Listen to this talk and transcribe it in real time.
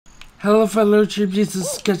Hello fellow tribes, this is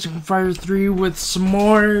Sketching Fire 3 with some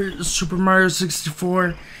more Super Mario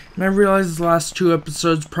 64, and I realized the last two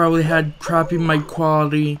episodes probably had crappy mic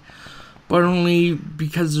quality, but only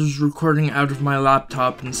because I was recording out of my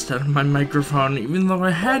laptop instead of my microphone. Even though I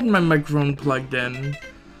had my microphone plugged in,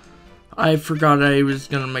 I forgot I was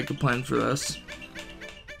gonna make a plan for this.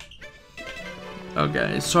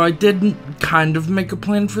 Okay, so I did kind of make a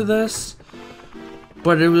plan for this,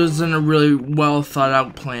 but it wasn't a really well thought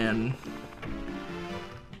out plan.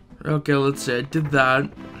 Okay, let's see. I did that.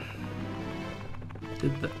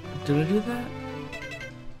 Did I do that?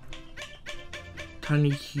 Tiny,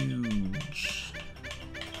 huge.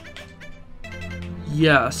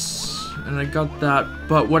 Yes, and I got that.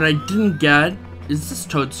 But what I didn't get is this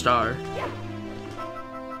Toad Star.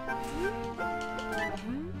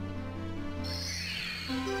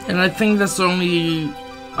 And I think that's the only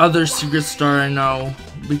other secret star I know,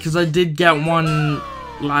 because I did get one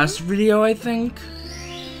last video, I think,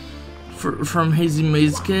 from Hazy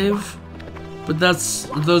Maze Cave, but those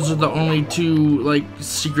are the only two like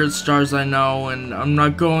secret stars I know, and I'm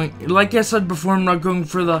not going, like I said before, I'm not going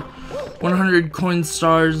for the 100 coin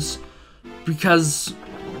stars, because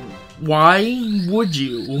why would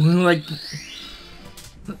you? Like,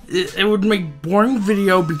 it would make boring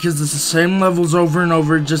video because it's the same levels over and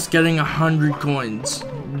over, just getting 100 coins.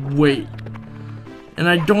 Wait, and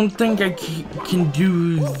I don't think I can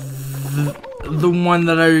do the one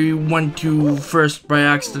that I went to first by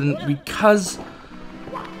accident, because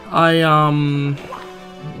I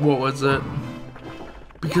what was it?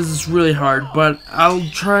 Because it's really hard. But I'll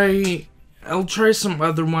try some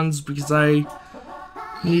other ones, because I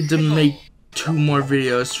need to make 2 more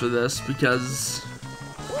videos for this, because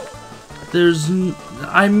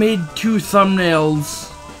I made 2 thumbnails,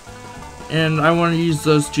 and I want to use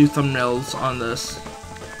those 2 thumbnails on this.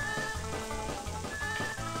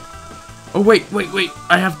 Oh wait,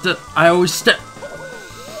 I always step.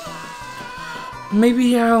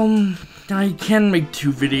 Maybe I can make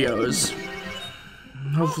 2 videos.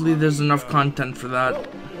 Hopefully there's enough content for that.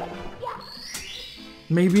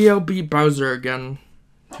 Maybe I'll beat Bowser again.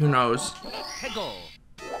 Who knows?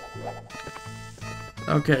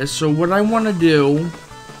 Okay, so what I want to do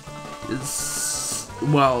is,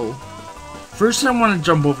 well, first I want to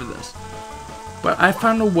jump over this, but I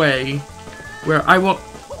found a way where I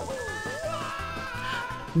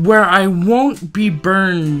won't be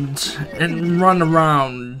burned and run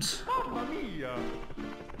around.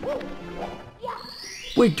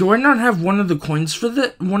 Wait, do I not have one of the coins for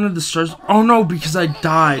one of the stars? Oh no, because I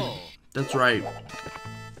died. That's right.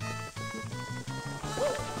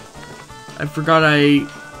 I forgot I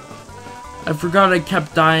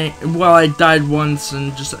kept dying. Well, I died once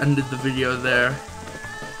and just ended the video there.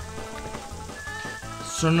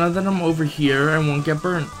 So now that I'm over here, I won't get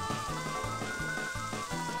burnt.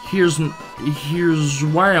 Here's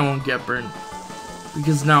why I won't get burnt.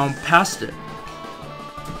 Because now I'm past it.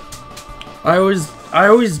 I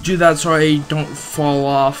always do that so I don't fall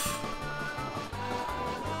off.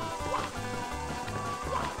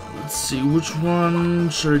 Let's see, which one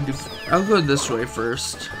should I do? I'll go this way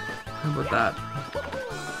first. How about that?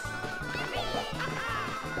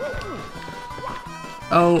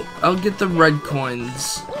 I'll get the red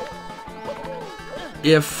coins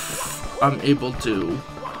if I'm able to.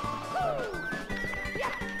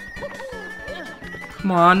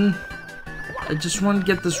 Come on. I just want to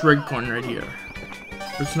get this red coin right here.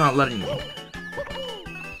 It's not letting me.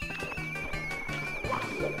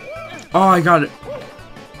 Oh, I got it.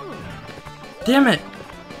 Damn it.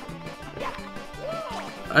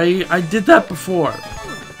 I did that before.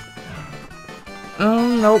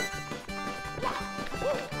 Oh, nope.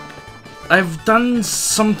 I've done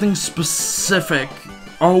something specific.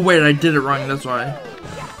 Oh, wait, I did it wrong, that's why.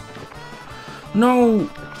 No.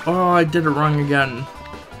 Oh, I did it wrong again.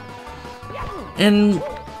 And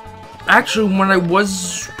actually, when I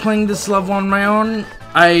was playing this level on my own,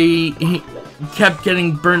 I kept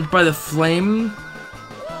getting burnt by the flame,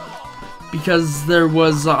 because there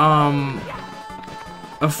was a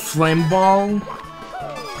flame ball,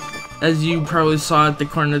 as you probably saw at the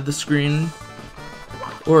corner of the screen,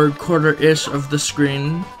 or quarter-ish of the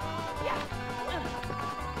screen.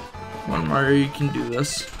 Come on, Mario, you can do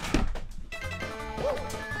this.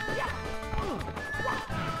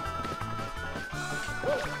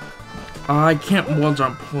 I can't wall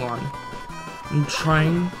jump. Hold on. I'm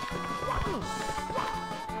trying.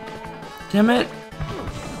 Damn it.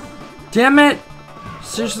 Damn it!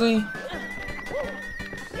 Seriously?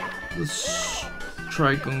 Let's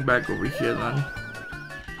try going back over here then.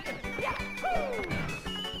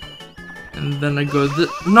 And then I go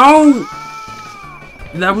no!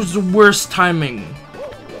 that was the worst timing.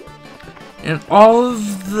 And all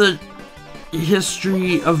of the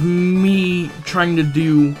history of me trying to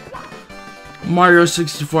do Mario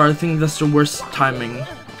 64, I think that's the worst timing.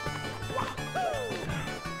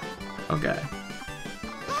 Okay.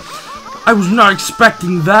 I was not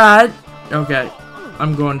expecting that! Okay,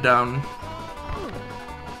 I'm going down.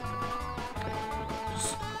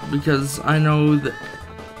 Because I know that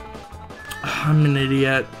I'm an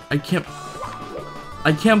idiot. I can't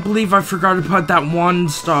believe I forgot about that one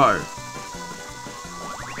star.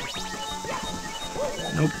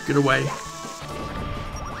 Nope, get away.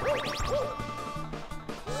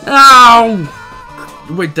 Ow!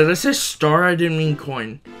 Wait, did I say star? I didn't mean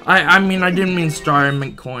coin. I mean, I didn't mean star, I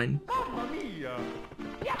meant coin.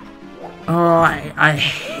 Oh, I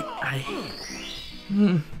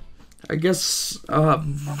guess, oh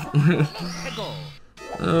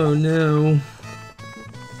no.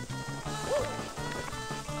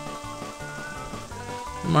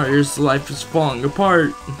 Mario's life is falling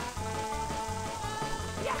apart.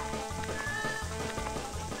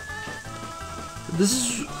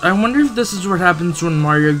 I wonder if this is what happens when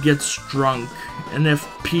Mario gets drunk, and if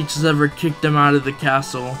Peach has ever kicked him out of the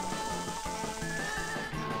castle.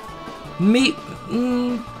 Maybe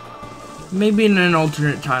in an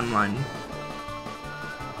alternate timeline.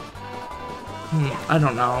 I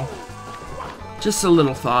don't know. Just a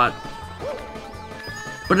little thought.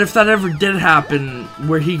 But if that ever did happen,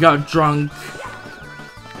 where he got drunk,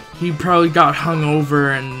 he probably got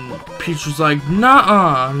hungover, and Peach was like,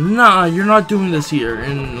 nah, you're not doing this here,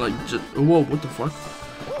 and like, just, whoa, what the fuck?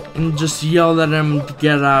 And just yelled at him to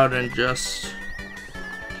get out, and just,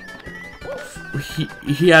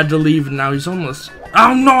 he had to leave, and now he's homeless.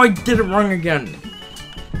 Oh no, I did it wrong again.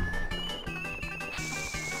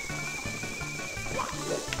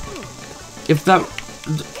 If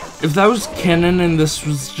that was canon and this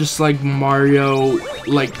was just like Mario,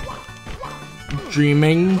 like,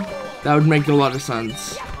 dreaming, that would make a lot of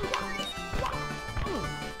sense.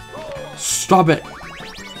 Stop it.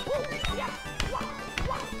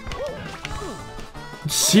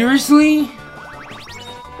 Seriously?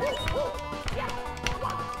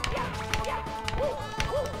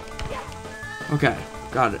 Okay,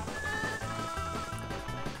 got it.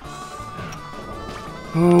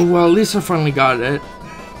 Oh, well, at least I finally got it.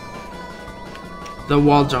 The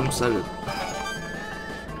wall jumps at it.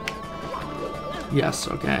 Yes,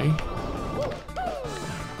 okay.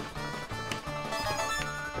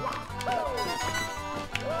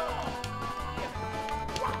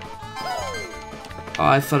 Oh,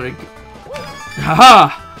 I thought Haha!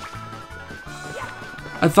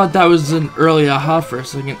 I thought that was an early aha for a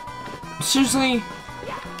second. Seriously?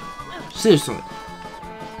 Seriously.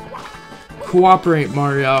 Cooperate,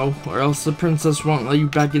 Mario, or else the princess won't let you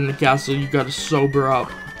back in the castle. You gotta sober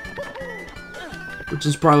up. Which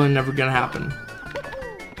is probably never gonna happen.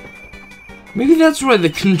 Maybe that's why the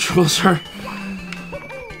controls are...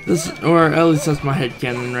 This, or at least that's my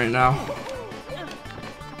headcanon right now.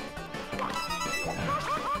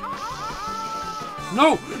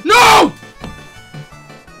 No! No!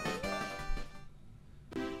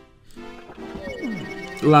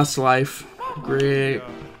 Last life. Great.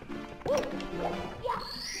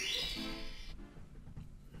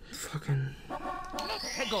 Fucking...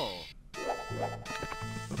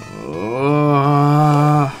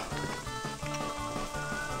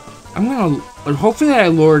 I'm gonna... Hopefully I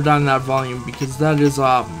lowered down that volume, because that is,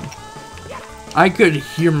 I could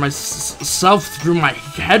hear myself through my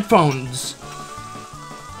headphones.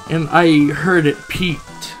 And I heard it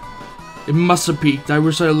peaked. It must have peaked. I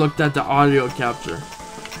wish I looked at the audio capture.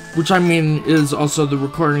 Which, I mean, is also the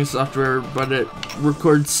recording software, but it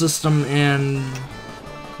records system and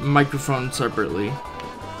microphone separately.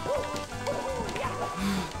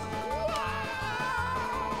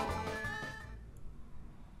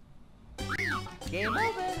 Game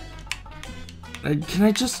over. Can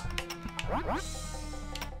I just...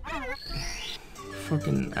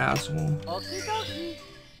 Fucking asshole. Okie dokie.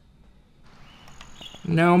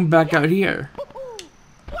 Now I'm back out here.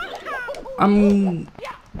 I'm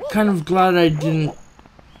kind of glad I didn't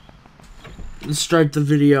start the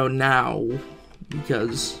video now,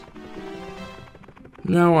 because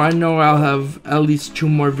now I know I'll have at least 2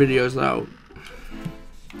 more videos out.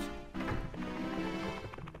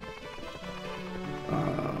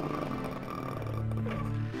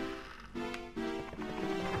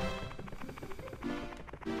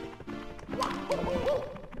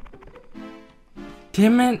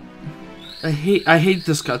 Damn it! I hate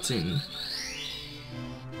this cutscene.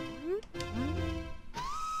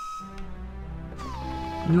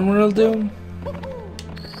 You know what I'll do?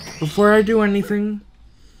 Before I do anything,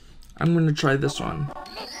 I'm gonna try this one.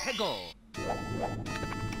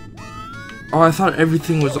 Oh, I thought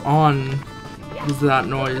everything was on. Was that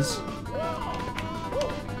noise?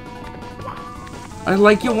 I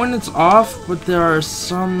like it when it's off, but there are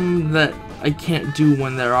some that I can't do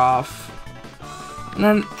when they're off. And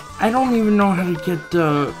then I don't even know how to get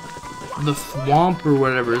the thwomp or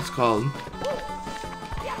whatever it's called.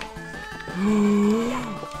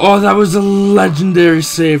 Oh, that was a legendary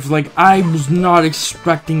save. Like, I was not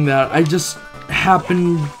expecting that. I just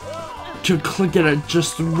happened to click it at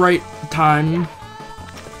just the right time.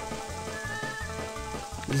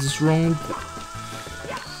 Is this rolling?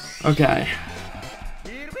 Okay.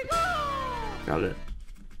 Got it.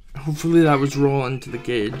 Hopefully that was rolling to the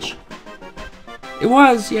gauge. It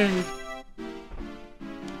was, yay.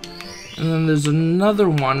 And then there's another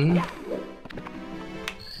one.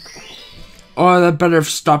 Oh, that better have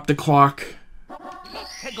stopped the clock.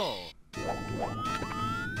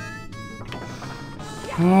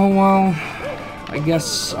 Oh, well, I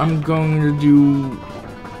guess I'm going to do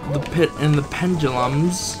the pit and the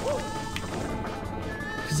pendulums.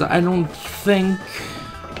 Because I don't think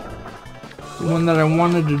the one that I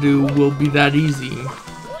wanted to do will be that easy.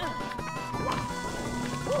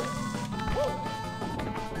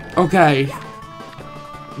 Okay.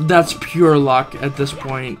 That's pure luck at this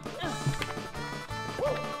point.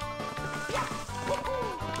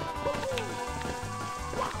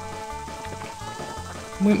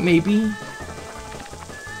 Wait, maybe?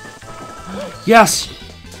 Yes!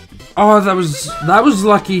 Oh, that was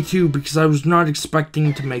lucky too, because I was not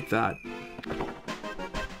expecting to make that.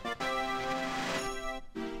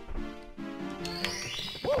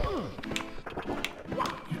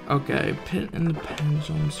 Okay, pit and the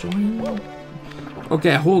pendulum swing.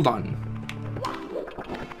 Okay, hold on.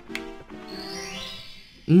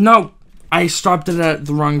 No! I stopped it at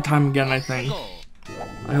the wrong time again, I think.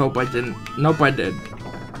 I hope I didn't. Nope, I did.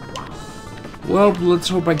 Well, let's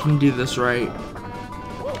hope I can do this right.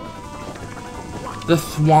 The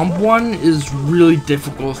thwomp one is really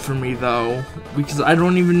difficult for me, though, because I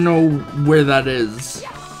don't even know where that is.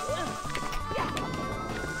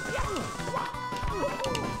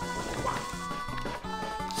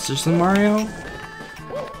 Seriously, Mario?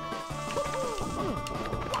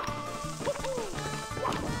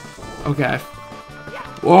 Okay.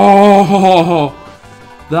 Whoa!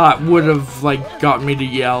 That would have, like, got me to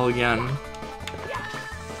yell again.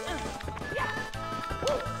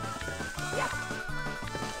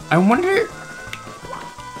 I wonder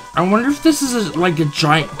if this is like a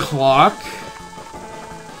giant clock,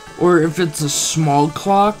 or if it's a small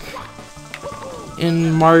clock,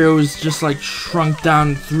 and Mario is just like shrunk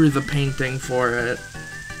down through the painting for it.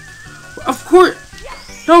 Of course,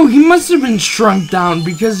 no, he must have been shrunk down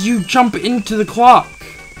because you jump into the clock.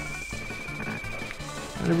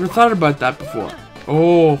 I never thought about that before.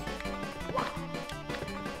 Oh.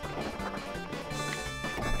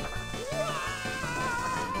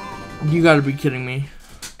 You gotta be kidding me.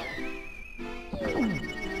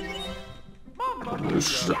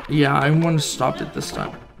 Yeah, I want to stop it this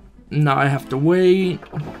time. Now I have to wait.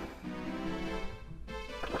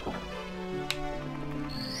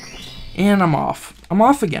 And I'm off. I'm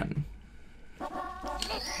off again.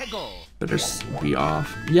 Better be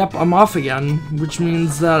off. Yep, I'm off again, which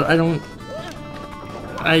means that I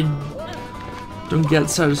don't get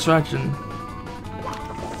satisfaction.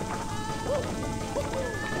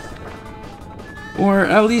 Or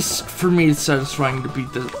at least for me, it's satisfying to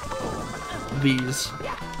beat these.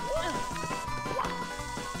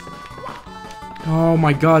 Oh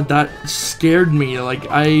my god, that scared me. Like,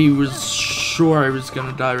 I was sure I was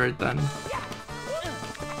gonna die right then.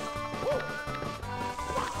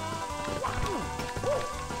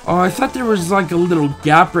 Oh, I thought there was like a little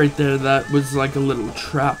gap right there that was like a little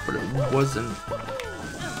trap, but it wasn't.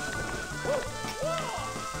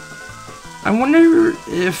 I wonder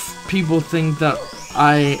if people think that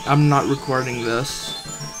I'm not recording this,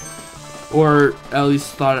 or at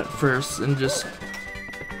least thought at first and just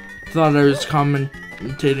thought I was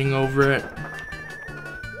commentating over it.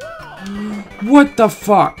 What the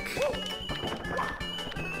fuck?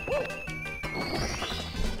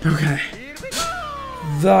 Okay.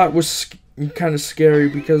 That was kind of scary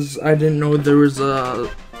because I didn't know there was I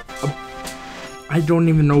don't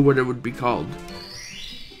even know what it would be called.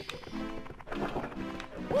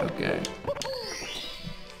 Okay.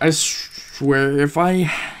 I swear, if I,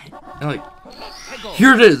 like,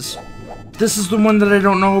 here it is. This is the one that I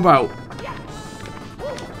don't know about.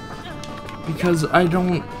 Because I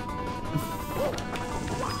don't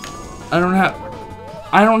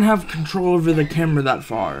have control over the camera that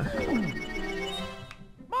far.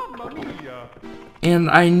 And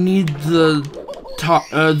I need the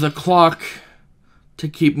clock to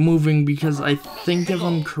keep moving because I think if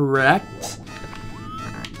I'm correct,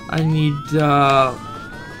 I need,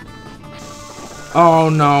 oh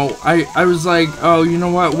no, I was like, oh, you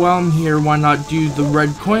know what, while I'm here, why not do the red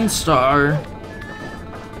coin star?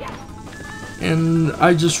 And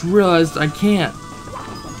I just realized I can't.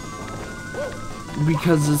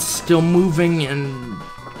 Because it's still moving and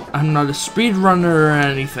I'm not a speedrunner or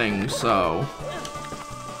anything, so.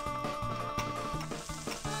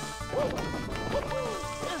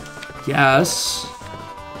 Yes.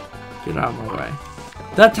 Get out of my way.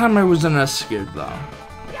 That time I wasn't as scared though.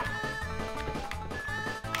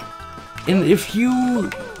 And if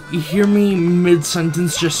you hear me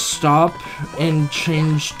mid-sentence just stop and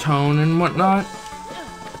change tone and whatnot,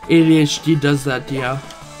 ADHD does that to you.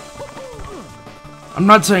 I'm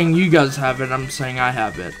not saying you guys have it, I'm saying I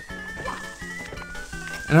have it.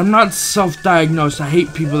 And I'm not self-diagnosed. I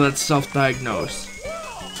hate people that self-diagnose.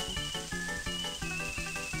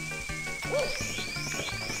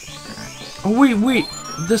 Oh, wait.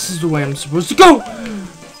 This is the way I'm supposed to go!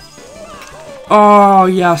 Oh,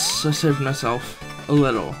 yes. I saved myself. A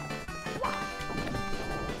little.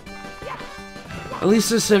 At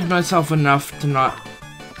least I saved myself enough to not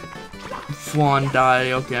fall and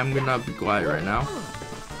die. Okay, I'm gonna be quiet right now.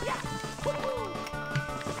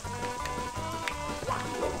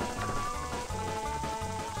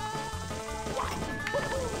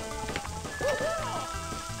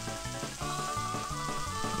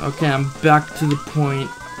 Okay, I'm back to the point.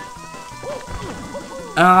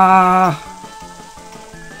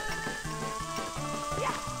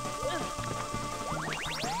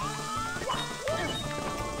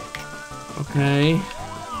 Okay.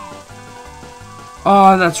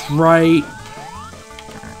 Oh, that's right.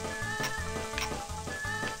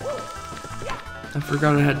 I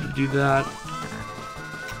forgot I had to do that.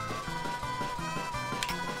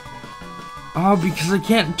 Oh, because I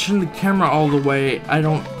can't turn the camera all the way, I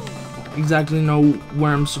don't exactly know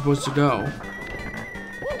where I'm supposed to go.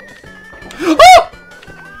 Oh!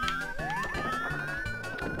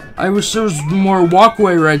 I wish there was more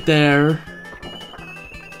walkway right there.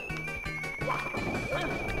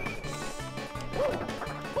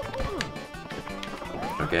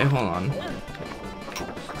 Okay, hold on.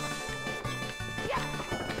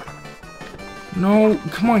 No,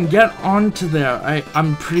 come on, get onto there.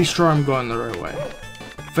 I'm pretty sure I'm going the right way.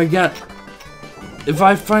 If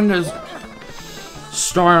I find a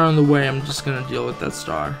star on the way, I'm just gonna deal with that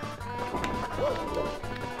star.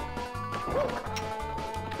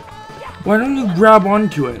 Why don't you grab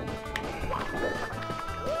onto it?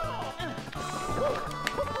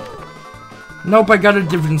 Nope, I got a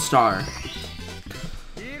different star.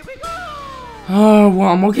 Oh, well,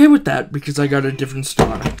 I'm okay with that because I got a different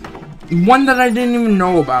star. One that I didn't even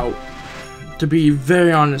know about, to be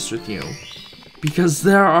very honest with you. Because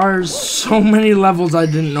there are so many levels I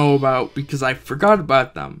didn't know about because I forgot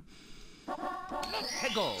about them.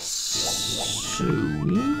 So,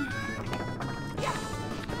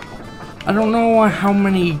 I don't know how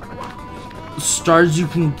many stars you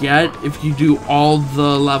can get if you do all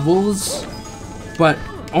the levels, but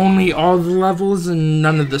only all the levels and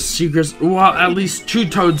none of the secrets. Well, at least 2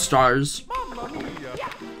 toad stars.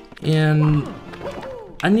 And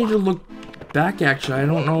I need to look back, actually. I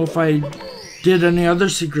don't know if I did any other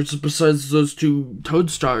secrets besides those 2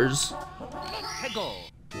 toad stars.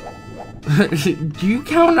 Do you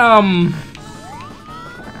count,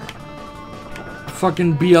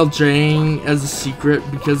 fucking BLJing as a secret?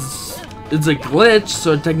 Because it's a glitch,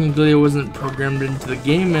 so technically it wasn't programmed into the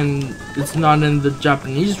game and it's not in the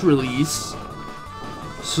Japanese release.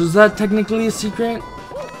 So is that technically a secret?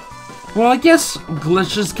 Well, I guess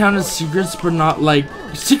glitches count as secrets, but not like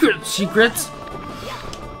secrets.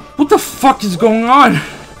 What the fuck is going on?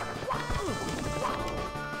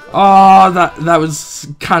 Oh, that was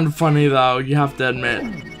kind of funny though, you have to admit.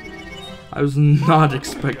 I was not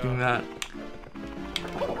expecting that.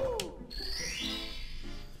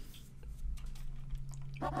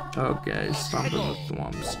 Okay, stomping the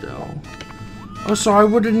thwomp still. Oh, so I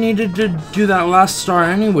would have needed to do that last star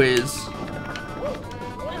anyways.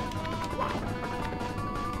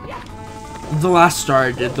 The last star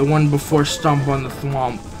I did, the one before stomp on the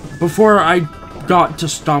thwomp. Before I got to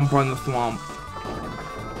stomp on the thwomp.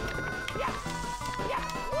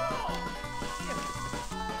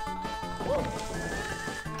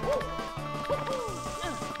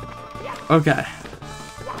 Okay.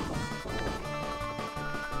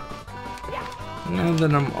 Now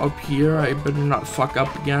that I'm up here, I better not fuck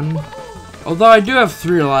up again. Although I do have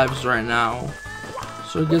 3 lives right now,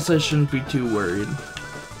 so I guess I shouldn't be too worried.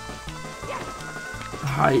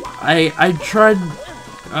 I tried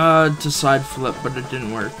to side flip, but it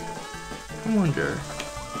didn't work. I wonder.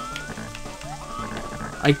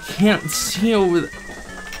 I can't see over there.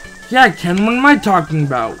 Yeah, I can. What am I talking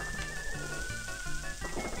about?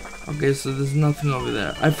 Okay, so there's nothing over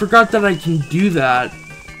there. I forgot that I can do that.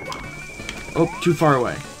 Oh, too far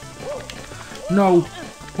away. No.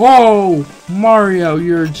 Whoa! Mario,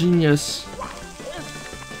 you're a genius.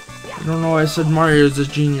 I don't know why I said Mario's a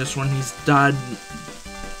genius when he's died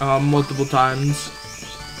multiple times.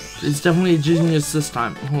 He's definitely a genius this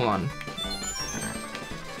time. Hold on.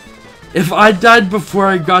 If I died before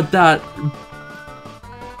I got that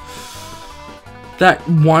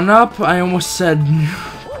one up, I almost said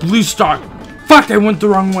blue star. Fuck, I went the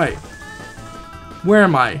wrong way. Where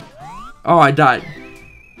am I? Oh, I died.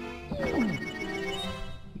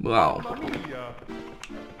 Wow.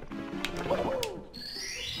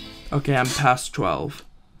 Okay, I'm past 12.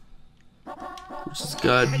 Which is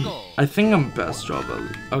good. I think I'm past 12 at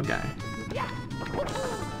least. Okay.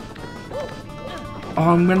 Oh,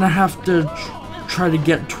 I'm gonna have to try to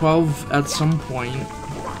get 12 at some point.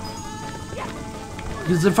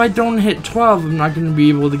 Because if I don't hit 12, I'm not gonna be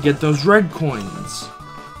able to get those red coins.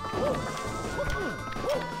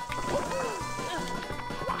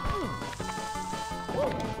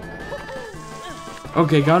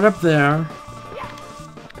 Okay, got up there.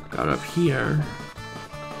 Got up here.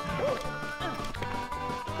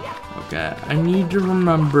 Okay, I need to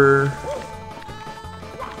remember.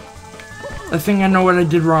 I think I know what I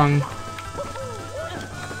did wrong.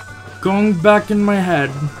 Going back in my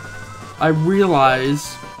head, I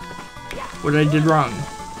realize what I did wrong.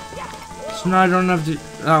 So now I don't have to.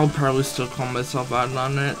 I'll probably still call myself out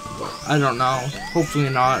on it. I don't know. Hopefully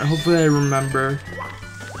not. Hopefully I remember.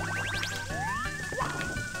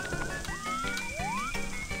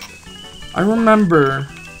 I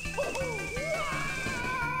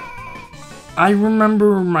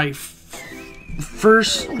remember my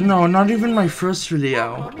first, no, not even my first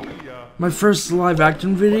video. My first live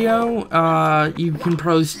action video, you can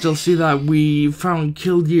probably still see that we found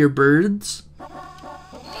killdeer birds.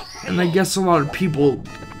 And I guess a lot of people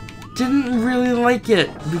didn't really like it,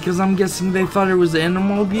 because I'm guessing they thought it was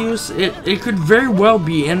animal abuse. It could very well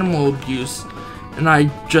be animal abuse, and I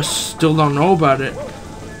just still don't know about it.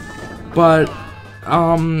 But,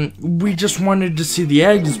 we just wanted to see the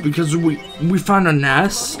eggs because we found a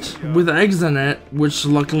nest with eggs in it, which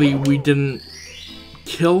luckily we didn't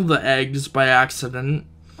kill the eggs by accident.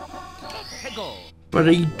 But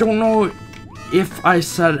I don't know if I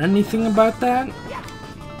said anything about that.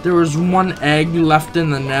 There was one egg left in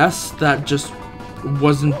the nest that just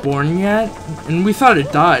wasn't born yet, and we thought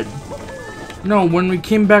it died. No, when we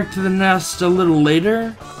came back to the nest a little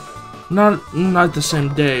later, not the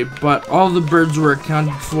same day, but all the birds were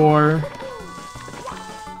accounted for.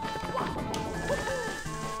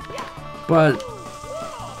 But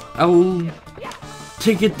I'll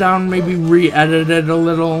take it down, maybe re-edit it a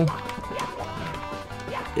little.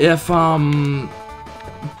 If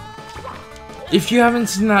you haven't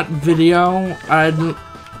seen that video,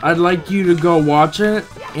 I'd like you to go watch it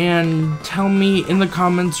and tell me in the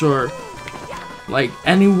comments or like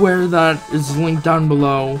anywhere that is linked down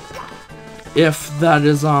below if that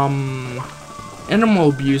is animal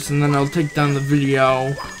abuse, and then I'll take down the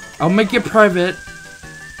video. I'll make it private.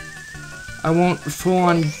 I won't full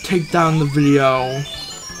on take down the video.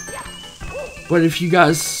 But if you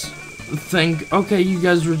guys think, okay, you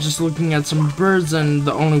guys were just looking at some birds and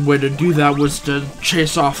the only way to do that was to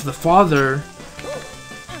chase off the father,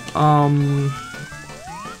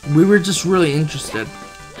 we were just really interested.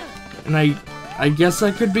 And I guess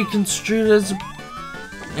that could be construed as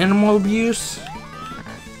animal abuse.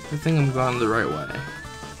 I think I'm going the right way.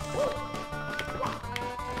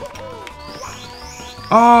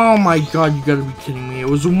 Oh my god, you gotta be kidding me. It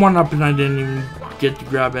was a 1-up and I didn't even get to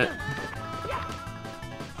grab it.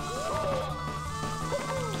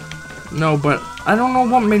 No, but I don't know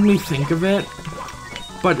what made me think of it.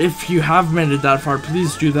 But if you have made it that far,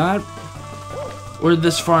 please do that. Or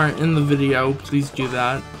this far in the video, please do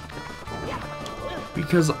that.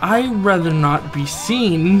 Because I'd rather not be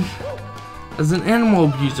seen as an animal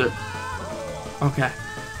abuser. Okay.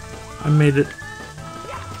 I made it.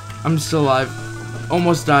 I'm still alive.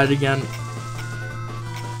 Almost died again.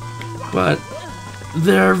 But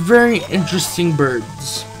they're very interesting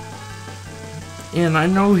birds. And I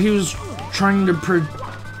know he was trying to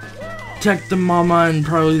protect the mama and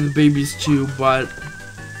probably the babies too, but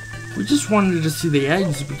we just wanted to see the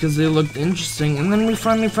eggs because they looked interesting, and then we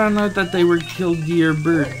finally found out that they were killdeer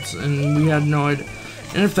birds, and we had no idea.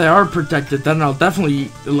 And if they are protected, then I'll definitely,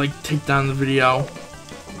 like, take down the video.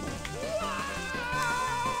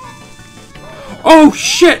 Oh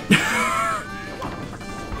shit!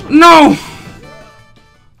 No!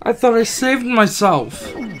 I thought I saved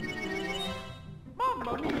myself.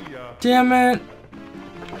 Damn it.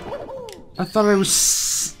 I thought I was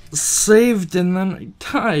saved and then I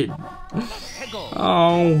died.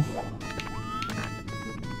 Oh.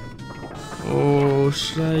 Oh,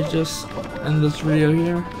 should I just end this video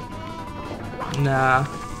here? Nah.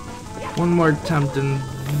 One more attempt and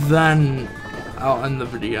then I'll end the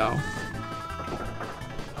video.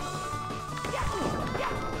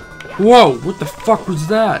 Whoa, what the fuck was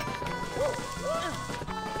that?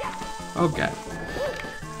 Okay.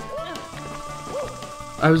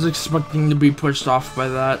 I was expecting to be pushed off by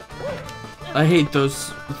that. I hate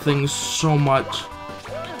those things so much.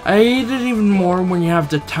 I hate it even more when you have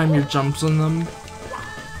to time your jumps on them.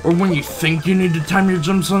 Or when you think you need to time your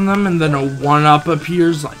jumps on them and then a 1-up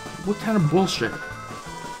appears. Like, what kind of bullshit?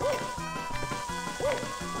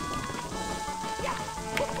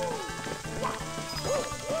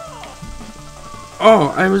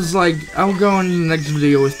 Oh, I was like, I'll go in the next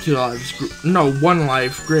video with 2 lives. No, 1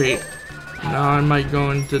 life. Great. Now I might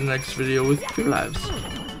go into the next video with 2 lives.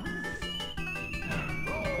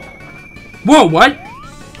 Whoa, what?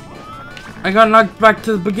 I got knocked back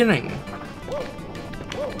to the beginning.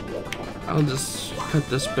 I'll just cut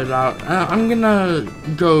this bit out. I'm gonna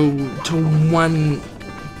go to when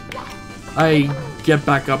I get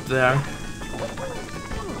back up there.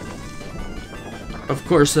 Of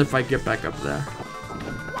course, if I get back up there.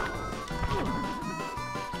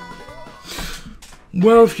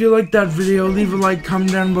 Well, if you liked that video, leave a like,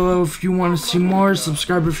 comment down below if you want to see more,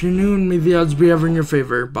 subscribe if you're new, and may the odds be ever in your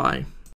favor. Bye.